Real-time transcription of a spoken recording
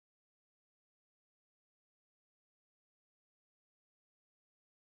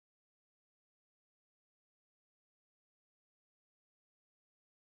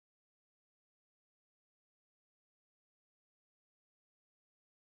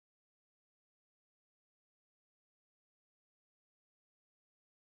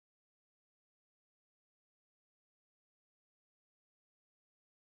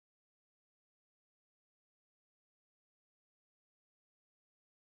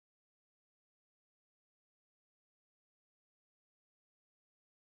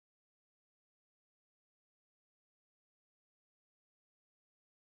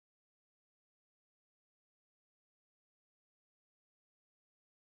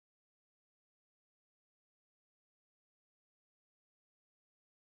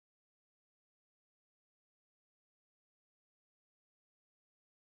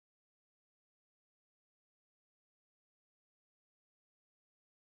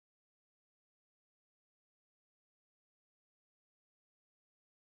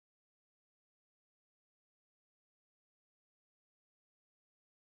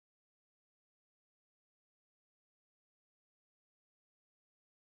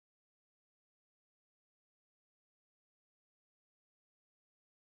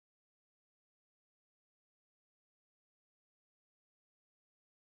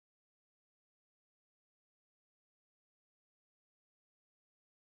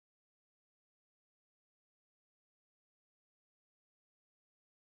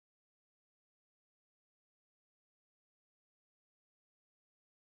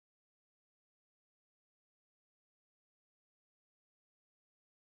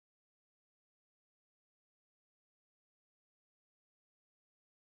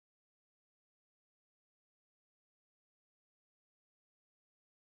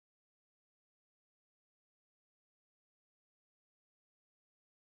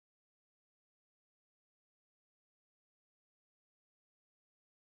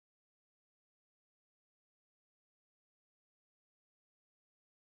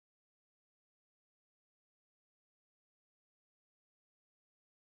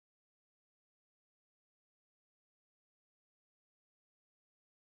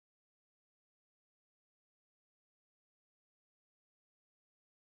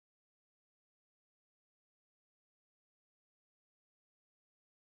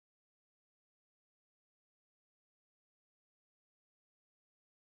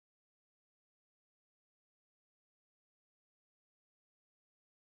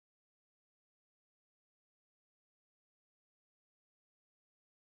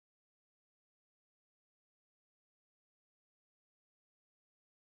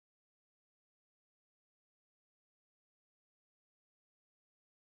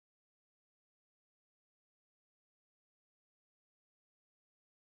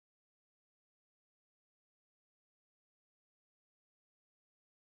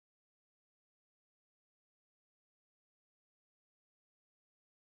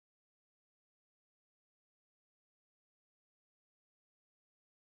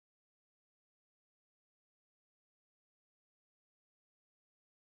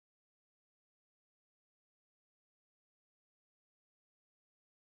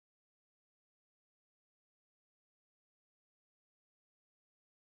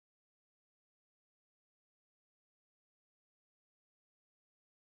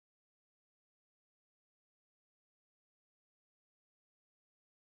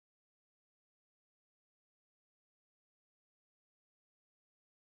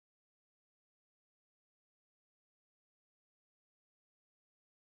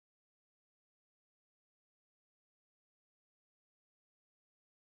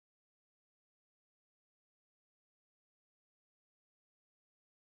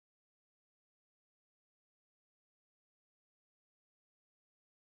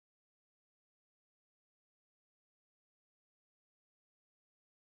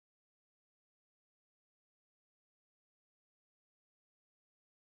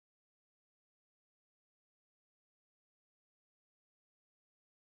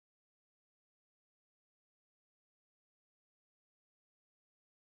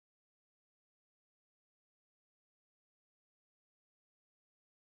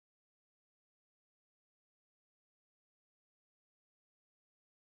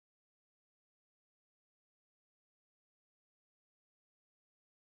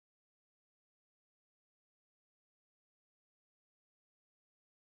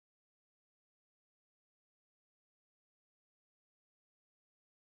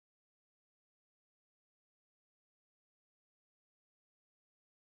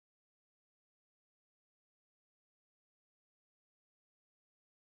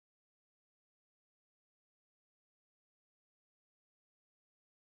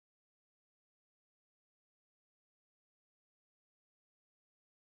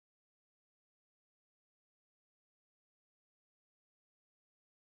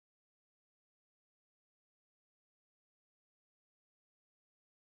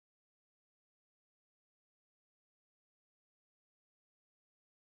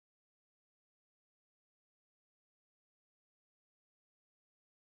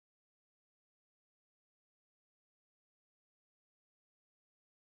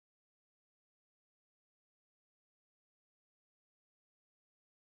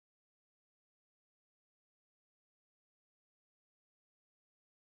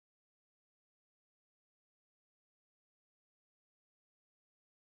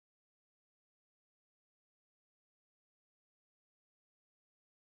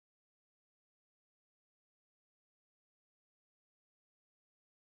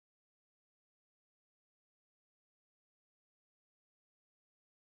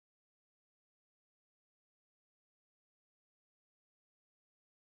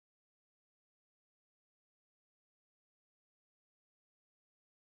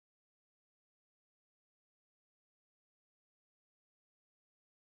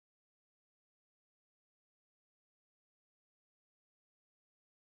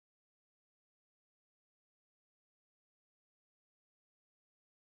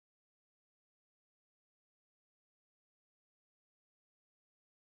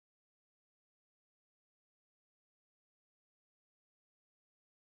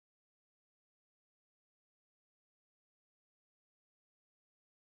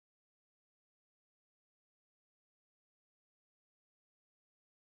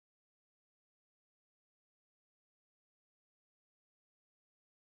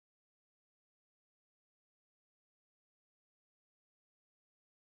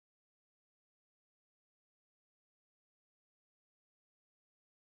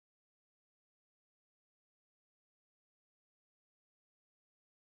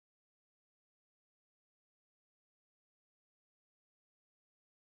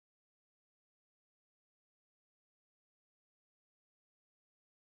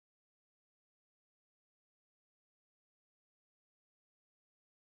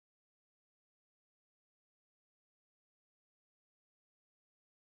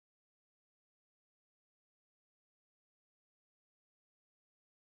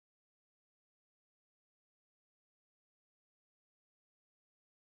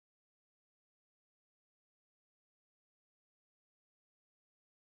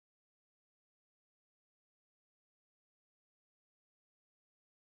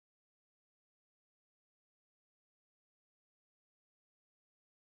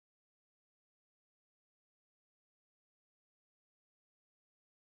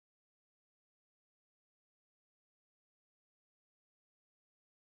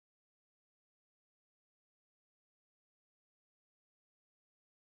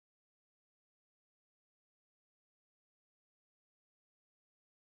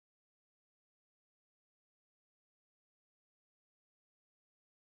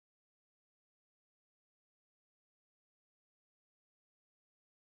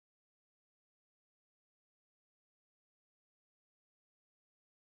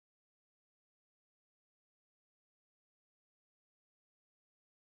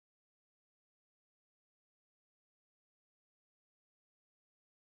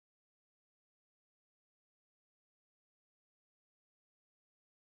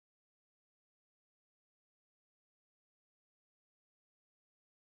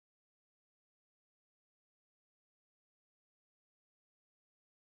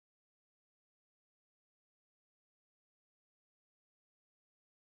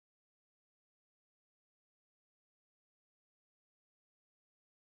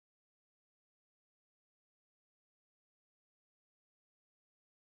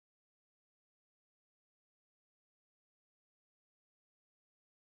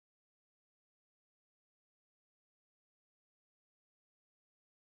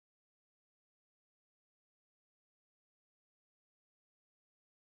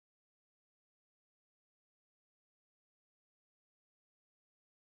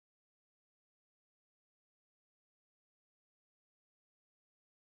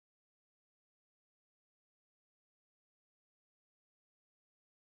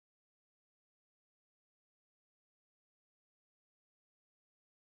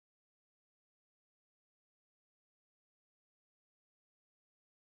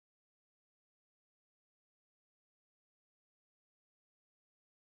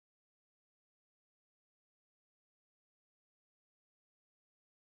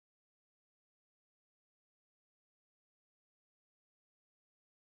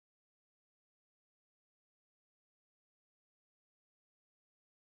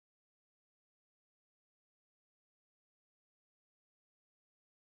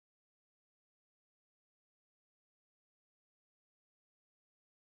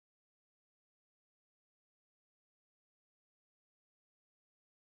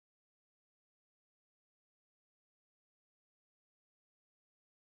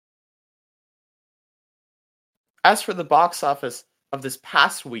As for the box office of this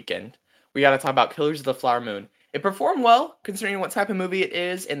past weekend, we got to talk about Killers of the Flower Moon. It performed well considering what type of movie it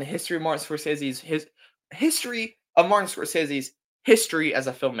is in the history of Martin Scorsese's history as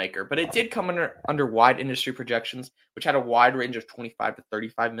a filmmaker. But it did come under wide industry projections, which had a wide range of 25 to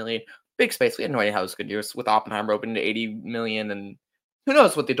 35 million. Big space. We had no idea how it was going to do. With Oppenheimer opening to 80 million, and who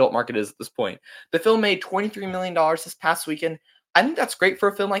knows what the adult market is at this point. The film made $23 million this past weekend. I think that's great for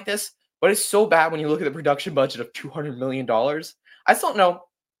a film like this. But it's so bad when you look at the production budget of $200 million. I still don't know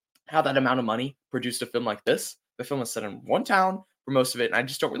how that amount of money produced a film like this. The film was set in one town for most of it, and I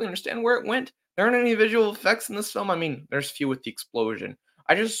just don't really understand where it went. There aren't any visual effects in this film. I mean, there's a few with the explosion.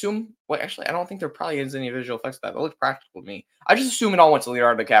 I just assume, well, actually, I don't think there probably is any visual effects to that. That looks practical to me. I just assume it all went to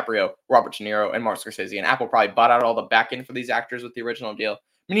Leonardo DiCaprio, Robert De Niro, and Martin Scorsese, and Apple probably bought out all the back end for these actors with the original deal,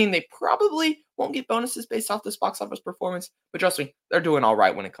 meaning they probably won't get bonuses based off this box office performance, but trust me, they're doing all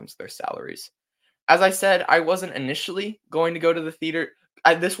right when it comes to their salaries. As I said, I wasn't initially going to go to the theater.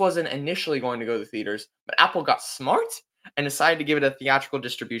 This wasn't initially going to go to the theaters, but Apple got smart and decided to give it a theatrical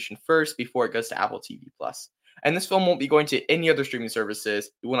distribution first before it goes to Apple TV Plus. And this film won't be going to any other streaming services.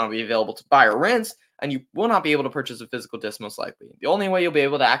 It will not be available to buy or rent, and you will not be able to purchase a physical disc most likely. The only way you'll be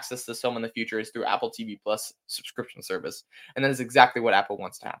able to access this film in the future is through Apple TV Plus subscription service, and that is exactly what Apple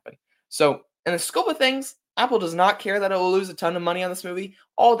wants to happen. So, in the scope of things, Apple does not care that it will lose a ton of money on this movie.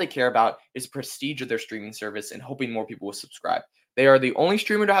 All they care about is prestige of their streaming service and hoping more people will subscribe. They are the only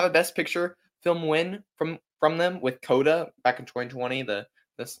streamer to have a Best Picture film win from them with Coda back in 2020. I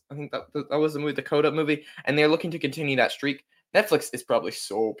think that was the movie, the Coda movie, and they're looking to continue that streak. Netflix is probably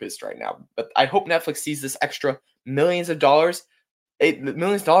so pissed right now, but I hope Netflix sees this extra millions of dollars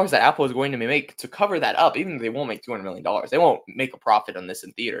that Apple is going to make to cover that up. Even if they won't make $200 million, they won't make a profit on this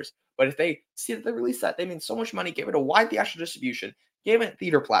in theaters. But if they see that they release that, they made so much money, gave it a wide theatrical distribution, gave it a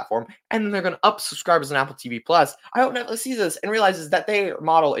theater platform, and then they're going to up subscribers on Apple TV Plus. I hope Netflix sees this and realizes that their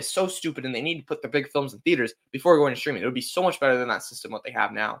model is so stupid and they need to put their big films in theaters before going to streaming. It would be so much better than that system what they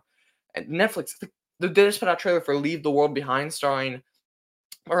have now. And Netflix, they just put out a trailer for Leave the World Behind, starring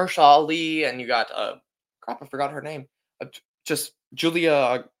Mahershala Ali, and you got I forgot her name. Just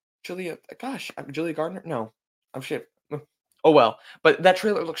Julia Gardner. No, I'm shit. Oh well, but that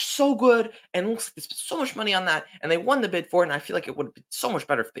trailer looks so good and looks like they spent so much money on that, and they won the bid for it. And I feel like it would have been so much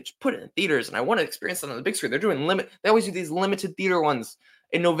better if they just put it in theaters. And I want to experience it on the big screen. They're doing They always do these limited theater ones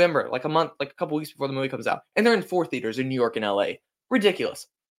in November, like a couple weeks before the movie comes out, and they're in 4 theaters in New York and LA. Ridiculous.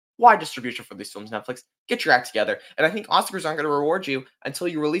 Wide distribution for these films, Netflix. Get your act together. And I think Oscars aren't going to reward you until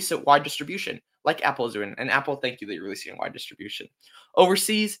you release it wide distribution, like Apple is doing. And Apple, thank you that you're releasing wide distribution.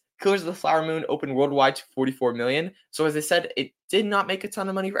 Overseas, Killers of the Flower Moon opened worldwide to 44 million. So as I said, it did not make a ton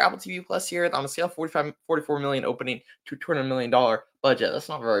of money for Apple TV Plus here on a scale of 44 million opening to $200 million budget. That's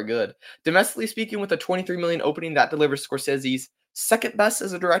not very good. Domestically speaking, with a 23 million opening, that delivers Scorsese's second best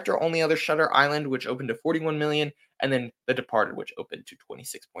as a director. Only other Shutter Island, which opened to 41 million, and then The Departed, which opened to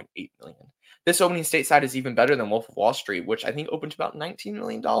 26.8 million. This opening stateside is even better than Wolf of Wall Street, which I think opened to about $19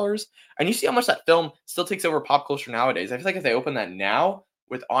 million. And you see how much that film still takes over pop culture nowadays. I feel like if they open that now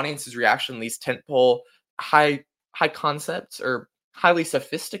with audiences' reaction, these tentpole high concepts or highly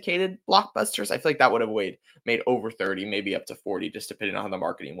sophisticated blockbusters, I feel like that would have made over 30, maybe up to 40, just depending on how the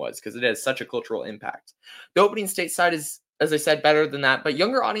marketing was, because it has such a cultural impact. The opening stateside is, as I said, better than that, but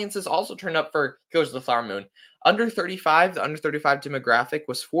younger audiences also turned up for Killers of the Flower Moon. The under 35 demographic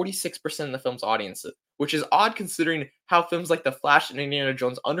was 46% of the film's audience, which is odd considering how films like The Flash and Indiana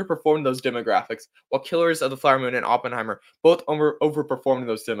Jones underperformed those demographics, while Killers of the Flower Moon and Oppenheimer both overperformed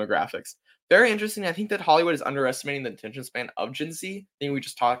those demographics. Very interesting. I think that Hollywood is underestimating the attention span of Gen Z. I think we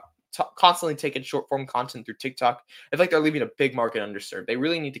just constantly taking short form content through TikTok. I feel like they're leaving a big market underserved. They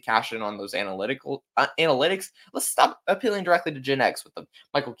really need to cash in on those analytics. Let's stop appealing directly to Gen X with the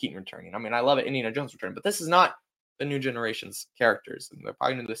Michael Keaton returning. I mean, I love it, Indiana Jones return, but this is not the new generation's characters, and they're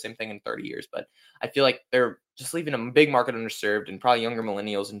probably going to do the same thing in 30 years. But I feel like they're just leaving a big market underserved, and probably younger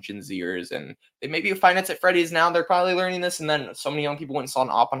millennials and Gen Zers, and they maybe finance at Freddy's now. They're probably learning this, and then so many young people went and saw an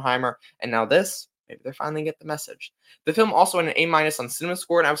Oppenheimer, and now this. Maybe they're finally get the message. The film also had an A- on Cinema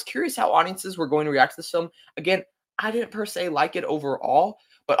Score, and I was curious how audiences were going to react to this film. Again, I didn't per se like it overall,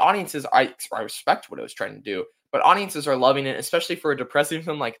 but audiences, I respect what it was trying to do, but audiences are loving it, especially for a depressing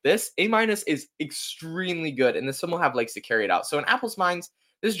film like this. A- is extremely good, and this film will have legs to carry it out. So in Apple's minds,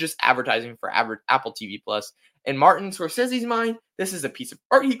 this is just advertising for Apple TV Plus. In Martin Scorsese's mind, this is a piece of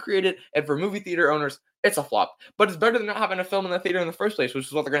art he created, and for movie theater owners, it's a flop. But it's better than not having a film in the theater in the first place, which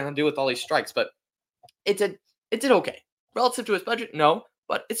is what they're going to do with all these strikes. But it did okay. Relative to its budget, no,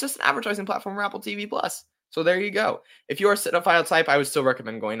 but it's just an advertising platform for Apple TV Plus. So there you go. If you are a cinephile type, I would still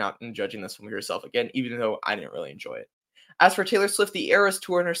recommend going out and judging this film yourself again, even though I didn't really enjoy it. As for Taylor Swift, the Eras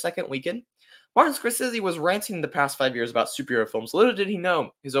Tour in her second weekend, Martin Scorsese was ranting the past 5 years about superhero films. Little did he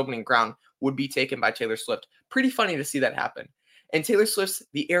know his opening ground would be taken by Taylor Swift. Pretty funny to see that happen. In Taylor Swift's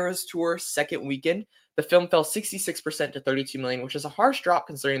The Eras Tour second weekend, the film fell 66% to 32 million, which is a harsh drop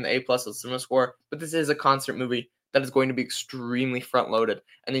considering the A+ of cinema score, but this is a concert movie that is going to be extremely front-loaded,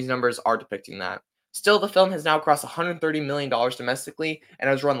 and these numbers are depicting that. Still, the film has now crossed $130 million domestically and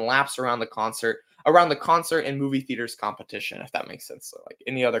has run laps around the concert and movie theaters competition, if that makes sense. So, like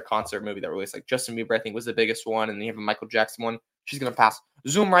any other concert movie that released, like Justin Bieber, I think was the biggest one, and then you have a Michael Jackson one. She's gonna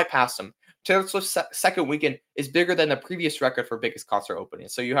zoom right past him. Taylor Swift's second weekend is bigger than the previous record for biggest concert opening.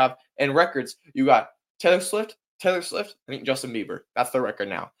 So you have in records, you got Taylor Swift, I think Justin Bieber. That's the record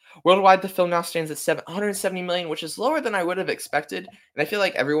now. Worldwide, the film now stands at 770 million, which is lower than I would have expected. And I feel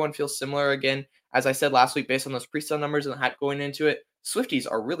like everyone feels similar again. As I said last week, based on those pre-sale numbers and the hype going into it, Swifties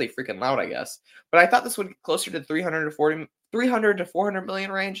are really freaking loud, I guess. But I thought this would get closer to 300 to 400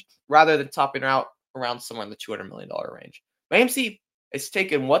 million range, rather than topping out around somewhere in the $200 million range. But AMC is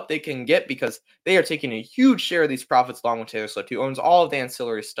taking what they can get because they are taking a huge share of these profits along with Taylor Swift, who owns all of the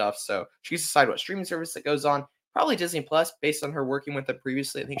ancillary stuff. So she gets to decide what streaming service that goes on. Probably Disney Plus, based on her working with it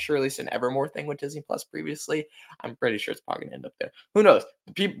previously. I think she released an Evermore thing with Disney Plus previously. I'm pretty sure it's probably going to end up there. Who knows?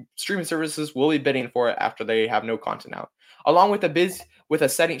 Streaming services will be bidding for it after they have no content out. Along with a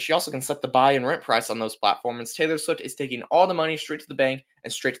setting, she also can set the buy and rent price on those platforms. Taylor Swift is taking all the money straight to the bank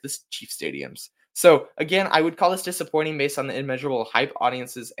and straight to the chief stadiums. So again, I would call this disappointing based on the immeasurable hype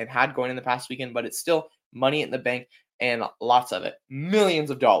audiences and had going in the past weekend, but it's still money in the bank and lots of it, millions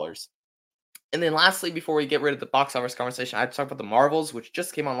of dollars. And then lastly, before we get rid of the box office conversation, I'd talk about the Marvels, which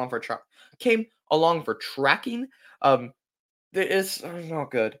just came along for tracking. It is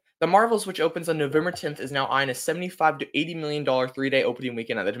not good. The Marvels, which opens on November 10th, is now eyeing a $75 to $80 million 3-day opening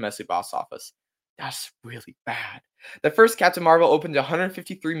weekend at the domestic box office. That's really bad. The first Captain Marvel opened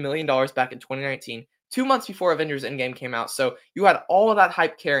 $153 million back in 2019, 2 months before Avengers Endgame came out. So you had all of that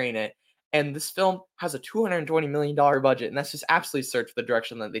hype carrying it. And this film has a $220 million budget, and that's just absolutely absurd for the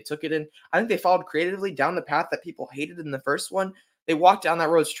direction that they took it in. I think they followed creatively down the path that people hated in the first one. They walked down that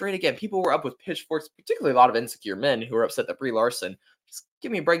road straight again. People were up with pitchforks, particularly a lot of insecure men who were upset that Brie Larson. Just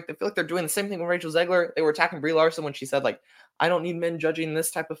give me a break. I feel like they're doing the same thing with Rachel Zegler. They were attacking Brie Larson when she said, like, I don't need men judging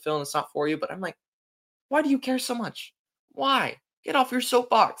this type of film. It's not for you. But I'm like, why do you care so much? Why? Get off your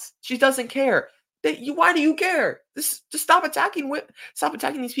soapbox. She doesn't care. Why do you care? Just stop attacking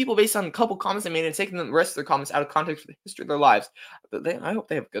these people based on a couple comments they made and taking the rest of their comments out of context for the history of their lives. I hope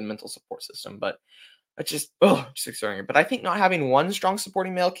they have a good mental support system, but it's just extraordinary. But I think not having one strong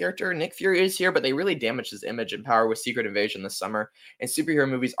supporting male character, Nick Fury is here, but they really damaged his image and power with Secret Invasion this summer. And superhero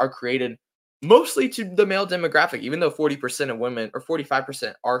movies are created mostly to the male demographic, even though 40% of women or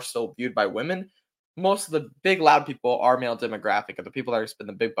 45% are still viewed by women. Most of the big loud people are male demographic, or the people that are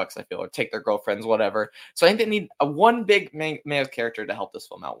spending the big bucks, I feel, or take their girlfriends, whatever. So I think they need one big male character to help this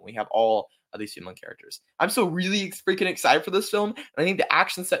film out when we have all of these female characters. I'm so really freaking excited for this film, and I think the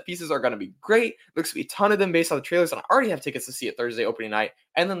action set pieces are going to be great. Looks to be a ton of them based on the trailers, and I already have tickets to see it Thursday opening night,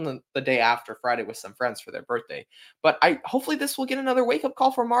 and then the day after, Friday, with some friends for their birthday. But hopefully this will get another wake-up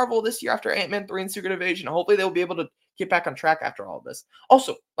call for Marvel this year after Ant-Man 3 and Secret Invasion. Hopefully they'll be able to get back on track after all of this.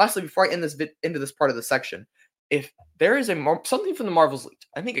 Also, lastly, before I end this into this part of the section, if there is something from the Marvels leaked,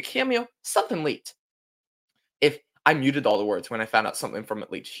 I think a cameo, something leaked. If I muted all the words when I found out something from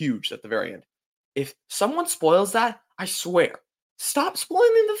it leaked, huge at the very end. If someone spoils that, I swear, stop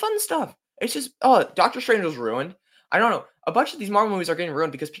spoiling the fun stuff. It's just, Doctor Strange was ruined. I don't know. A bunch of these Marvel movies are getting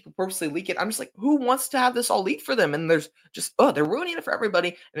ruined because people purposely leak it. I'm just like, who wants to have this all leaked for them? And there's just, they're ruining it for everybody.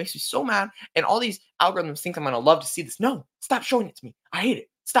 It makes me so mad. And all these algorithms think I'm going to love to see this. No, stop showing it to me. I hate it.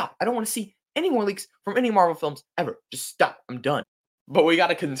 Stop. I don't want to see any more leaks from any Marvel films ever. Just stop. I'm done. But we got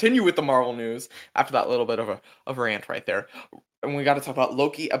to continue with the Marvel news after that little bit of a rant right there. And we got to talk about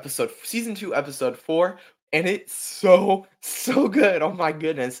Loki season 2, episode 4. And it's so good. Oh my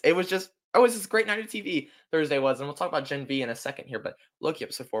goodness. It was just great night of TV. Thursday was, and we'll talk about Gen V in a second here, but Loki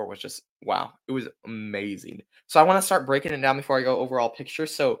episode 4 was just, wow. It was amazing. So I want to start breaking it down before I go overall picture.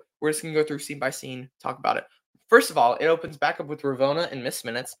 So we're just going to go through scene by scene, talk about it. First of all, it opens back up with Ravonna and Miss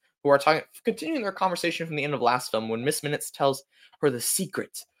Minutes, who are continuing their conversation from the end of last film when Miss Minutes tells her the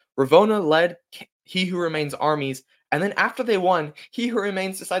secret. Ravonna led He Who Remains armies, and then after they won, He Who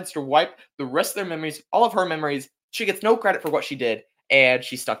Remains decides to wipe the rest of their memories, all of her memories. She gets no credit for what she did, and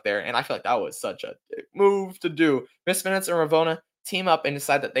she's stuck there. And I feel like that was such a move to do. Miss Minutes and Ravonna team up and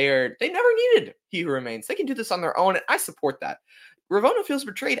decide that they never needed He Who Remains. They can do this on their own, and I support that. Ravonna feels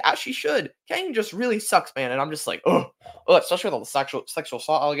betrayed, as she should. Kang just really sucks, man. And I'm just like, ugh, especially with all the sexual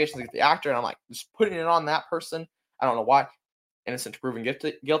assault allegations against the actor. And I'm like, just putting it on that person. I don't know why. Innocent to proven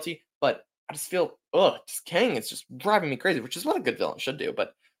guilty. But I just feel, just Kang is just driving me crazy, which is what a good villain should do.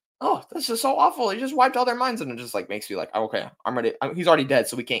 But, this is so awful. He just wiped all their minds. And it just like makes me like, okay, I'm ready. He's already dead,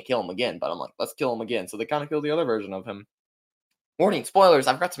 so we can't kill him again. But I'm like, let's kill him again. So they kind of kill the other version of him. Warning, spoilers.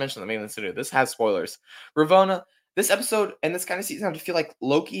 I forgot to mention the main studio. This has spoilers. Ravonna, this episode and this kind of season, I feel like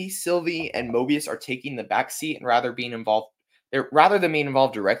Loki, Sylvie, and Mobius are taking the back seat and rather than being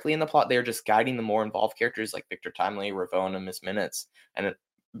involved directly in the plot, they're just guiding the more involved characters like Victor Timely, Ravonna, Miss Minutes, and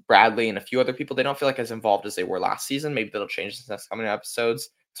Bradley, and a few other people. They don't feel like as involved as they were last season. Maybe that'll change in the next coming episodes,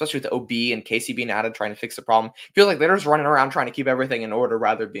 especially with OB and Casey being added, trying to fix the problem. I feel like they're just running around trying to keep everything in order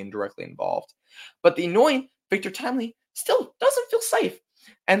rather than being directly involved. But the annoying Victor Timely still doesn't feel safe.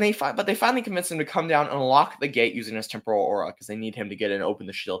 And they finally convince him to come down and unlock the gate using his temporal aura because they need him to get in, open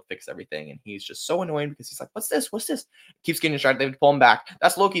the shield, fix everything. And he's just so annoying because he's like, what's this? What's this? Keeps getting distracted. They have to pull him back.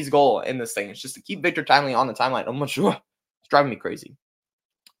 That's Loki's goal in this thing. It's just to keep Victor Timely on the timeline. It's driving me crazy.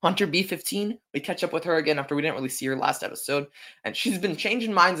 Hunter B15, we catch up with her again after we didn't really see her last episode, and she's been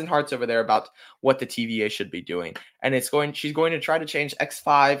changing minds and hearts over there about what the TVA should be doing. And she's going to try to change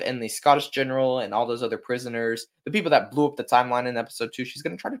X5 and the Scottish General and all those other prisoners, the people that blew up the timeline in episode 2. She's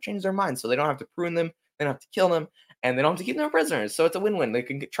going to try to change their minds so they don't have to prune them, they don't have to kill them, and they don't have to keep them prisoners. So it's a win-win. They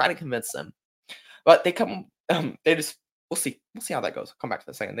can try to convince them. But we'll see how that goes. I'll come back to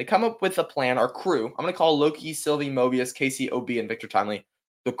that in a second. They come up with a plan. Our crew, I'm going to call Loki, Sylvie, Mobius, Casey, OB, and Victor Timely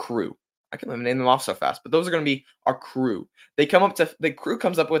the crew. I can't even name them off so fast, but those are going to be our crew. The crew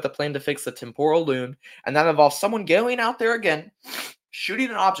comes up with a plan to fix the temporal loom, and that involves someone going out there again,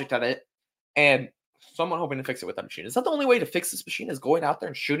 shooting an object at it, and someone hoping to fix it with that machine. Is that the only way to fix this machine, is going out there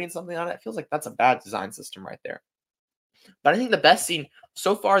and shooting something on it? It feels like that's a bad design system right there. But I think the best scene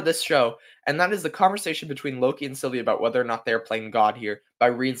so far this show, and that is the conversation between Loki and Sylvie about whether or not they're playing God here by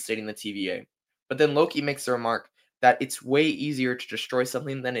reinstating the TVA. But then Loki makes the remark that it's way easier to destroy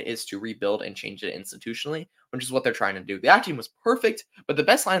something than it is to rebuild and change it institutionally, which is what they're trying to do. The acting was perfect, but the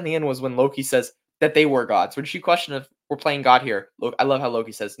best line in the end was when Loki says that they were gods. When she questioned if we're playing God here, I love how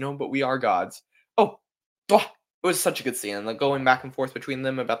Loki says, no, but we are gods. It was such a good scene. And going back and forth between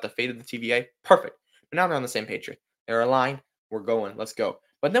them about the fate of the TVA, perfect. But now they're on the same page. They're aligned. We're going. Let's go.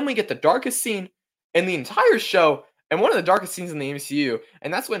 But then we get the darkest scene in the entire show, and one of the darkest scenes in the MCU,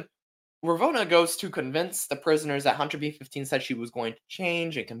 and that's when Ravonna goes to convince the prisoners that Hunter B15 said she was going to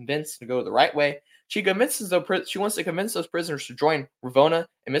change and convince to go the right way. She wants to convince those prisoners to join Ravonna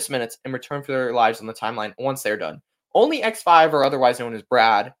and Miss Minutes in return for their lives on the timeline once they're done. Only X5, or otherwise known as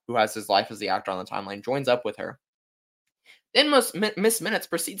Brad, who has his life as the actor on the timeline, joins up with her. Then Miss Minutes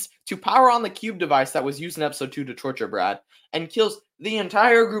proceeds to power on the cube device that was used in episode 2 to torture Brad and kills the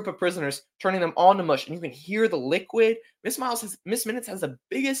entire group of prisoners, turning them all into mush. And you can hear the liquid. Miss Minutes has the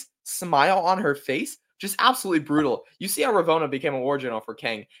biggest smile on her face. Just absolutely brutal. You see how Ravonna became a war general for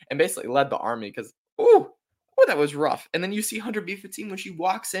Kang and basically led the army because, that was rough. And then you see Hunter B15 when she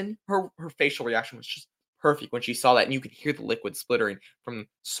walks in, her facial reaction was just perfect when she saw that. And you could hear the liquid splittering from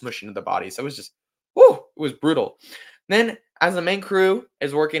smushing to the body. So it was just, it was brutal. Then, as the main crew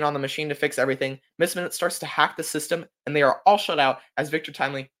is working on the machine to fix everything, Miss Minute starts to hack the system, and they are all shut out as Victor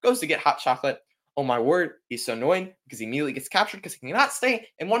Timely goes to get hot chocolate. Oh my word, he's so annoying because he immediately gets captured because he cannot stay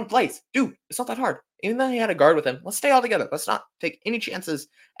in one place. Dude, it's not that hard. Even though he had a guard with him, let's stay all together. Let's not take any chances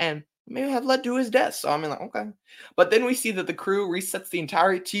and maybe have led to his death. So okay. But then we see that the crew resets the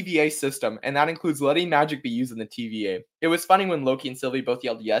entire TVA system, and that includes letting magic be used in the TVA. It was funny when Loki and Sylvie both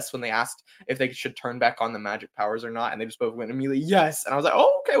yelled yes when they asked if they should turn back on the magic powers or not, and they just both went immediately yes. And I was like,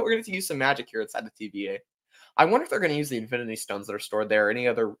 okay, we're going to use some magic here inside the TVA. I wonder if they're going to use the Infinity Stones that are stored there, or any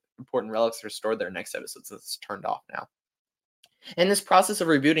other important relics that are stored there next episode, since it's turned off now. In this process of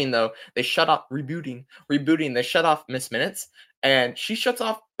rebooting, though, they shut off Miss Minutes, and she shuts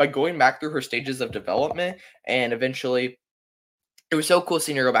off by going back through her stages of development, and eventually, it was so cool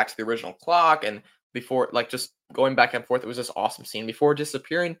seeing her go back to the original clock, and before, just going back and forth, it was this awesome scene, before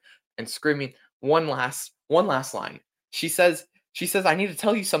disappearing and screaming one last line. She says, I need to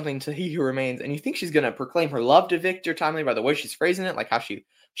tell you something to he who remains. And you think she's going to proclaim her love to Victor Timely by the way she's phrasing it, like how she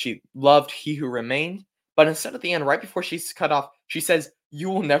loved he who remained. But instead, at the end, right before she's cut off, she says, you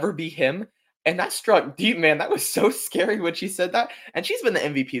will never be him. And that struck deep, man. That was so scary when she said that. And she's been the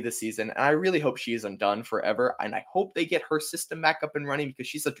MVP this season. And I really hope she isn't done forever. And I hope they get her system back up and running because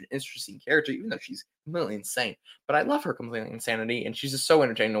she's such an interesting character, even though she's completely insane. But I love her completely insanity. And she's just so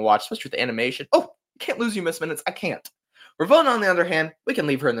entertaining to watch, especially with the animation. Oh, can't lose you, Miss Minutes. I can't. Ravonna, on the other hand, we can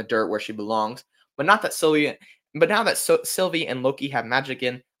leave her in the dirt where she belongs, but not that Sylvie But now that Sylvie and Loki have magic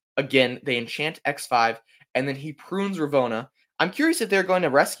again, they enchant X5, and then he prunes Ravonna. I'm curious if they're going to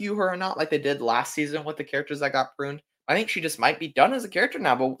rescue her or not, like they did last season with the characters that got pruned. I think she just might be done as a character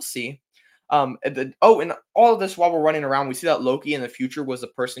now, but we'll see. And all of this while we're running around, we see that Loki in the future was the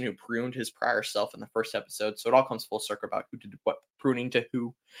person who pruned his prior self in the first episode. So it all comes full circle about who did what pruning to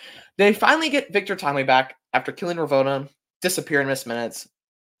who. They finally get Victor Timely back after killing Ravonna, disappearing in Miss Minutes.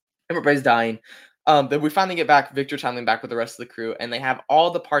 Everybody's dying. Then we finally get back Victor Timely back with the rest of the crew, and they have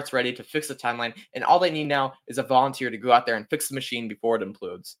all the parts ready to fix the timeline. And all they need now is a volunteer to go out there and fix the machine before it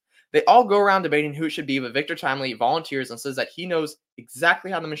implodes. They all go around debating who it should be, but Victor Timely volunteers and says that he knows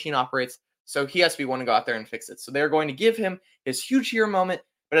exactly how the machine operates, so he has to be one to go out there and fix it. So they're going to give him his huge hero moment,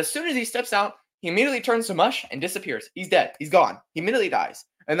 but as soon as he steps out, he immediately turns to mush and disappears. He's dead. He's gone. He immediately dies.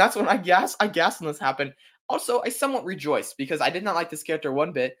 And that's when I gasped when this happened. Also, I somewhat rejoiced because I did not like this character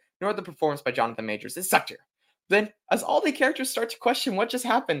one bit, nor the performance by Jonathan Majors. It sucked here. Then, as all the characters start to question what just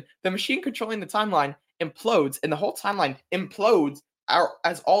happened, the machine controlling the timeline implodes, and the whole timeline implodes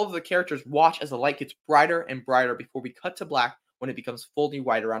as all of the characters watch as the light gets brighter and brighter before we cut to black when it becomes fully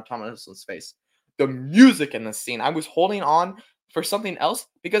white around Tom Hiddleston's face. The music in this scene, I was holding on for something else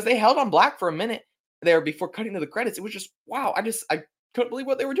because they held on black for a minute there before cutting to the credits. It was just, wow, I couldn't believe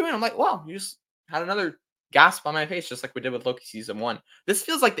what they were doing. I'm like, wow, you just had another gasp on my face, just like we did with Loki season 1. This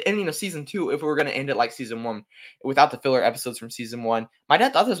feels like the ending of season 2 if we were going to end it like season 1 without the filler episodes from season 1. My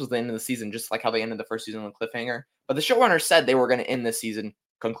dad thought this was the end of the season, just like how they ended the first season on a cliffhanger. But the showrunner said they were going to end this season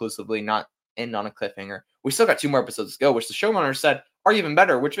conclusively, not end on a cliffhanger. We still got 2 more episodes to go, which the showrunner said are even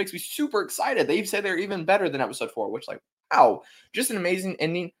better, which makes me super excited. They say they're even better than episode 4, which, like, wow, just an amazing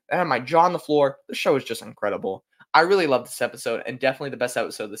ending. I had my jaw on the floor. The show is just incredible. I really love this episode, and definitely the best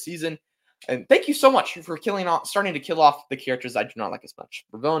episode of the season. And thank you so much for starting to kill off the characters I do not like as much.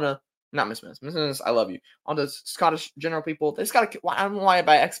 Ravonna, not Miss Minutes. Miss Minutes, I love you. All those Scottish general people, they just gotta. I don't know why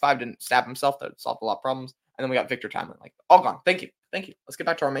X5 didn't stab himself. That solved a lot of problems. And then we got Victor Timely, like all gone. Thank you. Let's get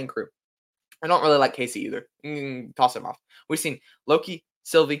back to our main crew. I don't really like Casey either. Toss him off. We've seen Loki,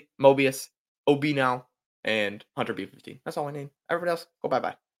 Sylvie, Mobius, OB now, and Hunter B-15. That's all I need. Everybody else, go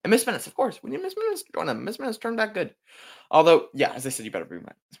bye-bye. And Miss Minutes, of course. We need Miss Minutes to join them. Miss Minutes turned back good. Although, yeah, as I said, you better bring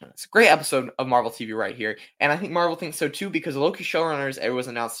Miss Minutes. Great episode of Marvel TV right here. And I think Marvel thinks so too because Loki showrunners, it was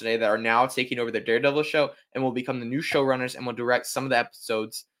announced today, that are now taking over the Daredevil show and will become the new showrunners and will direct some of the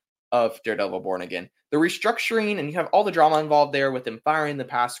episodes of Daredevil Born Again. The restructuring, and you have all the drama involved there with them firing the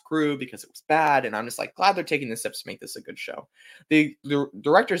past crew because it was bad, and I'm just like glad they're taking the steps to make this a good show. The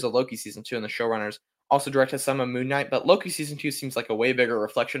directors of Loki season 2 and the showrunners also directed some of Moon Knight, but Loki season 2 seems like a way bigger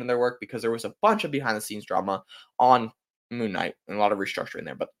reflection of their work because there was a bunch of behind the scenes drama on Moon Knight and a lot of restructuring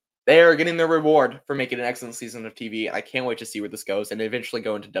there, but they're getting their reward for making an excellent season of TV, and I can't wait to see where this goes and eventually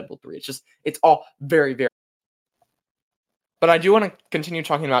go into Deadpool 3. It's all very, very. But I do want to continue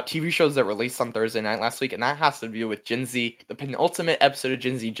talking about TV shows that released on Thursday night last week, and that has to do with Gen Z, the penultimate episode of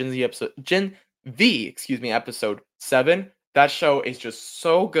Gen V, episode 7. That show is just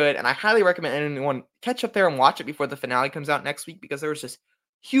so good, and I highly recommend anyone catch up there and watch it before the finale comes out next week because there was just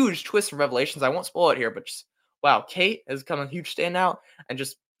huge twists and revelations. I won't spoil it here, but just wow, Kate has become a huge standout, and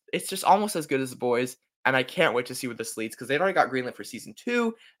it's just almost as good as The Boys. And I can't wait to see where this leads because they've already got greenlit for season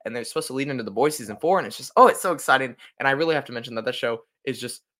 2, and they're supposed to lead into The Boys season 4, and it's just it's so exciting. And I really have to mention that show is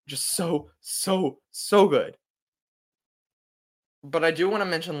just so good. But I do want to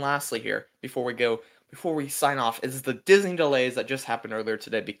mention lastly here before we sign off is the Disney delays that just happened earlier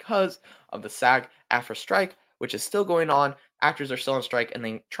today because of the SAG-AFTRA strike, which is still going on. Actors are still on strike, and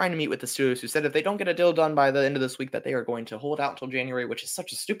they trying to meet with the studios who said if they don't get a deal done by the end of this week that they are going to hold out until January, which is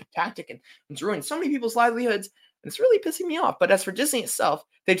such a stupid tactic and it's ruining so many people's livelihoods, and it's really pissing me off. But as for Disney itself,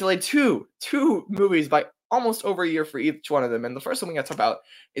 they delayed two movies by almost over a year for each one of them. And the first one we got to talk about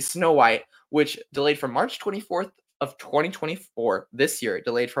is Snow White, which delayed from March 24th of 2024 this year. It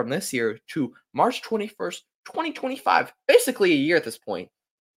delayed from this year to March 21st, 2025. Basically a year at this point.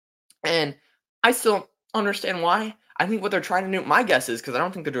 And I still don't understand why. I think what they're trying to do, my guess is, because I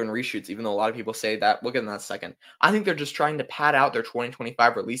don't think they're doing reshoots, even though a lot of people say that. We'll get in that in a second. I think they're just trying to pad out their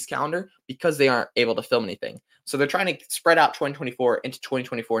 2025 release calendar because they aren't able to film anything. So they're trying to spread out 2024 into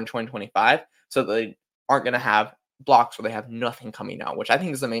 2024 and 2025 so that they aren't going to have blocks where they have nothing coming out, which I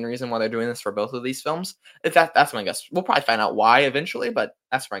think is the main reason why they're doing this for both of these films. That's my guess. We'll probably find out why eventually, but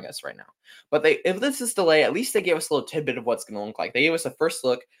that's my guess right now. But if this is delay, at least they gave us a little tidbit of what's going to look like. They gave us a first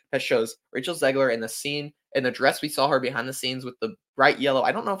look that shows Rachel Zegler in the scene, in the dress we saw her behind the scenes with the bright yellow.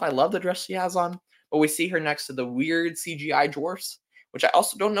 I don't know if I love the dress she has on, but we see her next to the weird CGI dwarfs, which I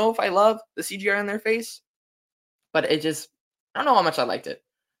also don't know if I love the CGI on their face, but I don't know how much I liked it.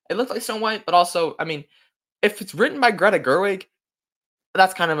 It looked like Snow White, but also, I mean, if it's written by Greta Gerwig,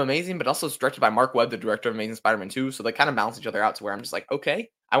 that's kind of amazing, but also it's directed by Mark Webb, the director of Amazing Spider-Man 2, so they kind of balance each other out to where I'm just like, okay,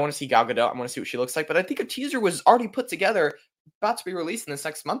 I want to see Gal Gadot, I want to see what she looks like, but I think a teaser was already put together, about to be released in this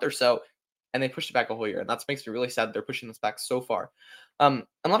next month or so, and they pushed it back a whole year, and that makes me really sad that they're pushing this back so far. A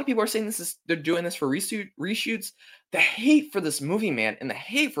lot of people are saying they're doing this for reshoots. The hate for this movie, man, and the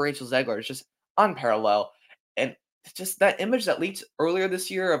hate for Rachel Zegler is just unparalleled, and it's just that image that leaked earlier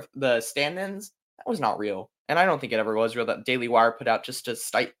this year of the stand-ins, that was not real. And I don't think it ever was real. That Daily Wire put out just to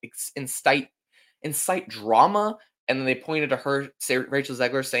incite drama. And then they pointed to Rachel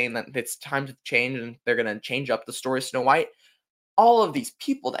Zegler, saying that it's time to change and they're going to change up the story of Snow White. All of these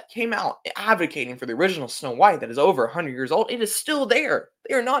people that came out advocating for the original Snow White that is over 100 years old, it is still there.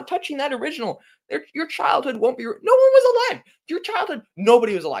 They are not touching that original. Your childhood won't be. No one was alive. Your childhood,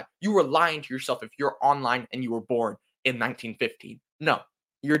 nobody was alive. You were lying to yourself if you're online and you were born in 1915. No,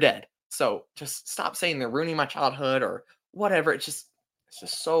 you're dead. So just stop saying they're ruining my childhood or whatever. It's just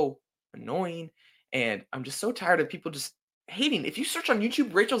so annoying. And I'm just so tired of people just hating. If you search on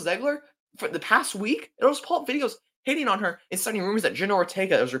YouTube Rachel Zegler for the past week, it'll just pull up videos hating on her and starting rumors that Jenna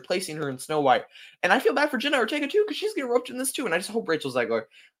Ortega is replacing her in Snow White. And I feel bad for Jenna Ortega too, because she's getting roped in this too. And I just hope Rachel Zegler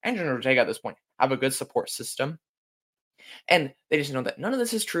and Jenna Ortega at this point have a good support system. And they just know that none of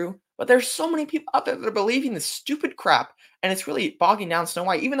this is true. But there's so many people out there that are believing this stupid crap. And it's really bogging down Snow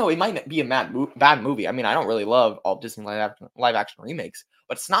White, even though it might be a bad movie. I mean, I don't really love all Disney live action remakes,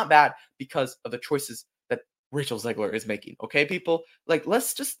 but it's not bad because of the choices that Rachel Zegler is making. Okay, people? Like,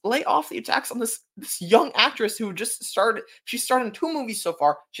 let's just lay off the attacks on this young actress who just started. She's starred in 2 movies so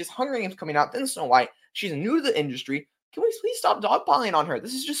far. She has Hunger Games coming out, then Snow White. She's new to the industry. Can we please stop dogpiling on her?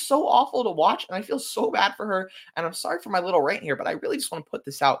 This is just so awful to watch, and I feel so bad for her. And I'm sorry for my little rant here, but I really just want to put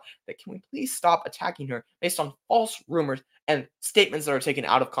this out that can we please stop attacking her based on false rumors and statements that are taken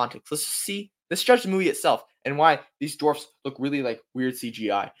out of context? Let's see. Let's judge the movie itself and why these dwarfs look really like weird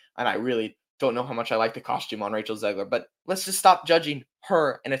CGI. And I really don't know how much I like the costume on Rachel Zegler, but let's just stop judging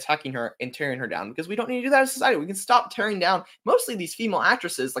her and attacking her and tearing her down, because we don't need to do that as a society. We can stop tearing down mostly these female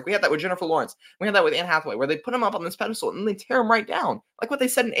actresses. Like we had that with Jennifer Lawrence. We had that with Anne Hathaway, where they put them up on this pedestal and they tear them right down. Like what they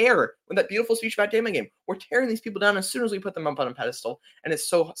said in Air with that beautiful speech about Damon Game. We're tearing these people down as soon as we put them up on a pedestal. And it's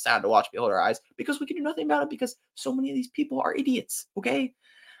so sad to watch behold our eyes, because we can do nothing about it because so many of these people are idiots. Okay?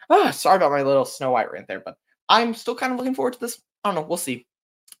 Sorry about my little Snow White rant there, but I'm still kind of looking forward to this. I don't know. We'll see.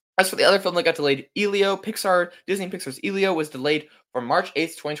 As for the other film that got delayed, Disney and Pixar's Elio was delayed from March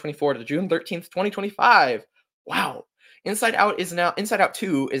 8th, 2024 to June 13th, 2025. Wow. Inside Out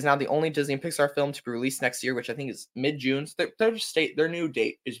 2 is now the only Disney and Pixar film to be released next year, which I think is mid-June. So their new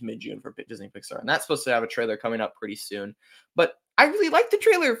date is mid-June for Disney and Pixar, and that's supposed to have a trailer coming up pretty soon. But I really liked the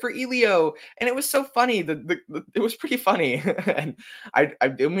trailer for Elio, and it was so funny. It was pretty funny, and I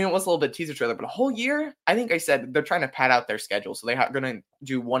mean it was a little bit teaser trailer, but a whole year. I think I said they're trying to pad out their schedule, so they're going to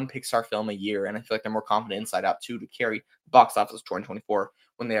do one Pixar film a year, and I feel like they're more confident Inside Out 2 to carry box office 2024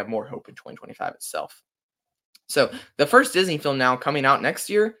 when they have more hope in 2025 itself. So the first Disney film now coming out next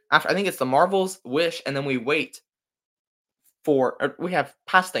year, after I think it's The Marvels, Wish, and then we have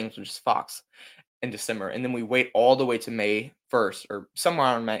past things, which is Fox in December, and then we wait all the way to May 1st or somewhere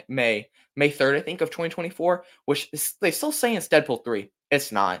on May 3rd, I think, of 2024, which they still say it's Deadpool 3.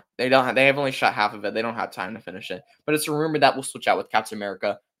 It's not. They have only shot half of it. They don't have time to finish it. But it's rumored that will switch out with Captain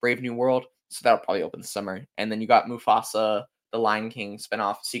America, Brave New World, so that'll probably open this summer. And then you got Mufasa, the Lion King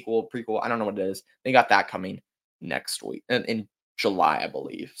spinoff, sequel, prequel, I don't know what it is. They got that coming next week in July, I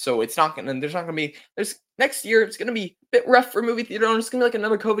believe. So it's not gonna. There's next year. It's gonna be a bit rough for movie theater owners. It's gonna be like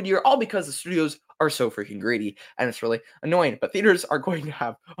another COVID year, all because the studios are so freaking greedy, and it's really annoying. But theaters are going to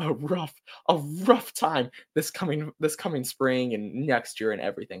have a rough time this coming spring and next year and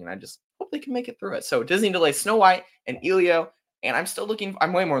everything. And I just hope they can make it through it. So Disney delays Snow White and Elio, and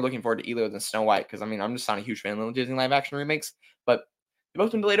I'm way more looking forward to Elio than Snow White, because I mean I'm just not a huge fan of Disney live action remakes, but they've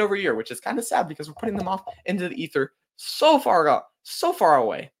both been delayed over a year, which is kind of sad because we're putting them off into the ether so far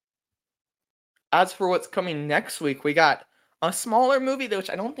away. As for what's coming next week, we got a smaller movie, which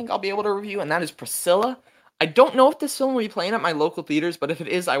I don't think I'll be able to review, and that is Priscilla. I don't know if this film will be playing at my local theaters, but if it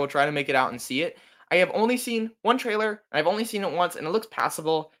is, I will try to make it out and see it. I have only seen one trailer, and I've only seen it once, and it looks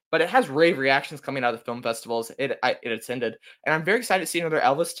passable, but it has rave reactions coming out of the film festivals it attended, and I'm very excited to see another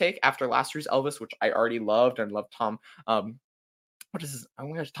Elvis take after last year's Elvis, which I already loved, and loved Tom. What is this? Oh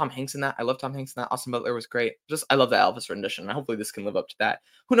my gosh, Tom Hanks in that. I love Tom Hanks in that. Austin Butler was great. I love the Elvis rendition. And hopefully this can live up to that.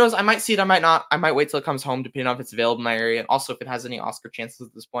 Who knows? I might see it. I might not. I might wait till it comes home, depending on if it's available in my area, and also if it has any Oscar chances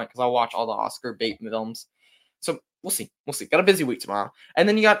at this point, because I'll watch all the Oscar bait films. So We'll see. We'll see. Got a busy week tomorrow. And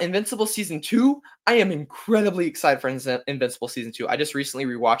then you got Invincible Season 2. I am incredibly excited for Invincible Season 2. I just recently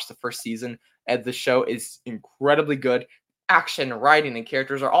rewatched the first season, and the show is incredibly good. Action, writing, and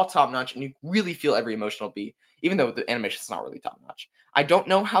characters are all top-notch, and you really feel every emotional beat, even though the animation is not really top-notch. I don't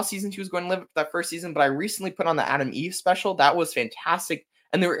know how Season 2 is going to live up to that first season, but I recently put on the Adam Eve special. That was fantastic.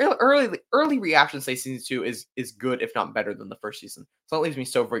 And the early reactions say Season 2 is good, if not better than the first season. So that leaves me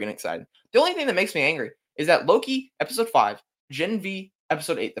so friggin' excited. The only thing that makes me angry is that Loki Episode 5, Gen V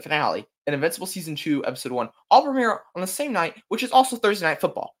Episode 8, the finale, and Invincible Season 2, Episode 1, all premiere on the same night, which is also Thursday Night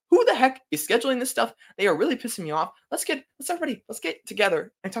Football. Who the heck is scheduling this stuff? They are really pissing me off. Let's get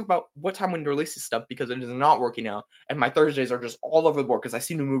together and talk about what time we need to release this stuff, because it is not working out, and my Thursdays are just all over the board because I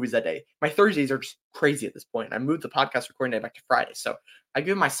see new movies that day. My Thursdays are just crazy at this point. I moved the podcast recording day back to Friday, so I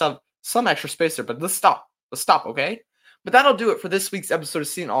give myself some extra space there, but let's stop. Let's stop, okay? But that'll do it for this week's episode of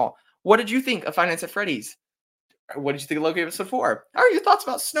Seeing All. What did you think of Finance at Freddy's? What did you think of Loki Episode 4? How are your thoughts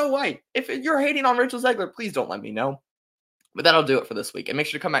about Snow White? If you're hating on Rachel Zegler, please don't let me know. But that'll do it for this week. And make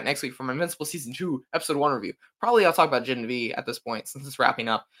sure to come back next week for my Invincible Season 2, Episode 1 review. Probably I'll talk about Gen V at this point, since it's wrapping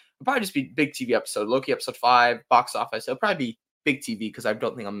up. It'll probably just be big TV episode. Loki Episode 5, box office. It'll probably be big TV, because I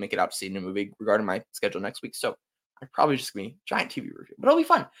don't think I'm going to make it out to see a new movie regarding my schedule next week. So I'm probably just going to be a giant TV review. But it'll be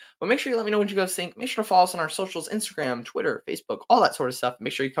fun. But make sure you let me know what you guys think. Make sure to follow us on our socials, Instagram, Twitter, Facebook, all that sort of stuff.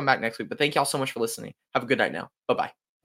 Make sure you come back next week. But thank y'all so much for listening. Have a good night now. Bye-bye.